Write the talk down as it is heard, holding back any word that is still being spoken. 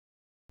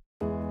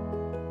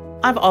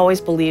I've always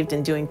believed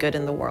in doing good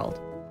in the world.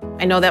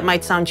 I know that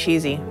might sound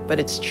cheesy, but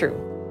it's true.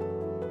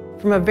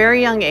 From a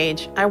very young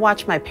age, I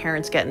watched my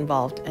parents get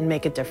involved and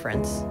make a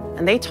difference.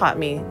 And they taught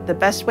me the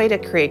best way to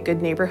create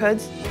good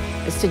neighborhoods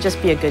is to just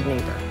be a good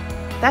neighbor.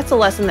 That's a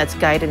lesson that's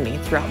guided me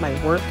throughout my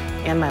work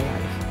and my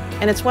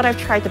life. And it's what I've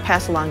tried to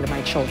pass along to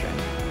my children.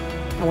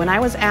 And when I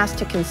was asked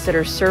to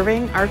consider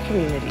serving our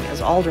community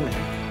as alderman,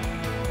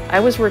 I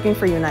was working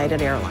for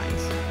United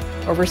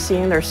Airlines,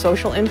 overseeing their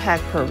social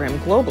impact program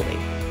globally.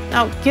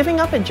 Now, giving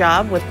up a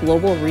job with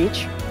global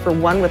reach for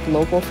one with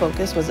local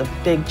focus was a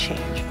big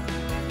change.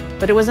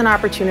 But it was an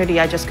opportunity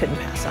I just couldn't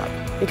pass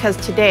up, because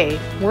today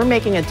we're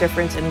making a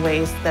difference in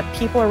ways that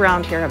people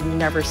around here have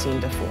never seen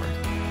before.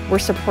 We're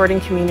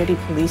supporting community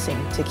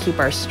policing to keep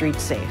our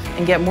streets safe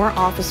and get more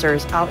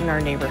officers out in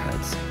our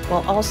neighborhoods,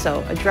 while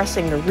also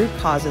addressing the root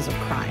causes of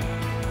crime.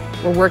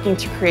 We're working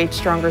to create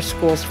stronger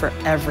schools for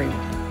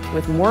everyone,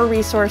 with more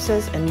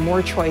resources and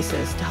more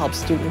choices to help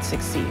students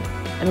succeed.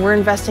 And we're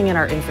investing in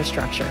our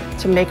infrastructure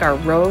to make our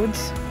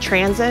roads,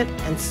 transit,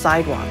 and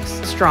sidewalks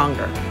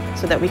stronger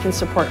so that we can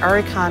support our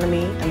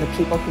economy and the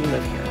people who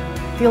live here.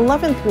 The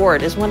 11th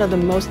Ward is one of the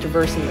most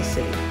diverse in the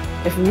city.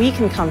 If we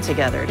can come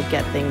together to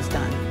get things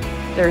done,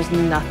 there's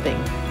nothing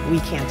we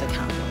can't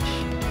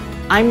accomplish.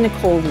 I'm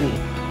Nicole Lee,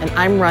 and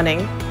I'm running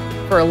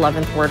for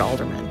 11th Ward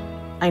Alderman.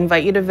 I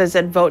invite you to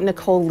visit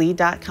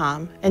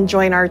votenicolelee.com and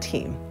join our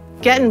team.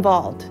 Get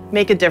involved,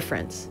 make a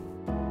difference.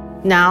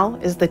 Now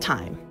is the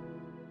time.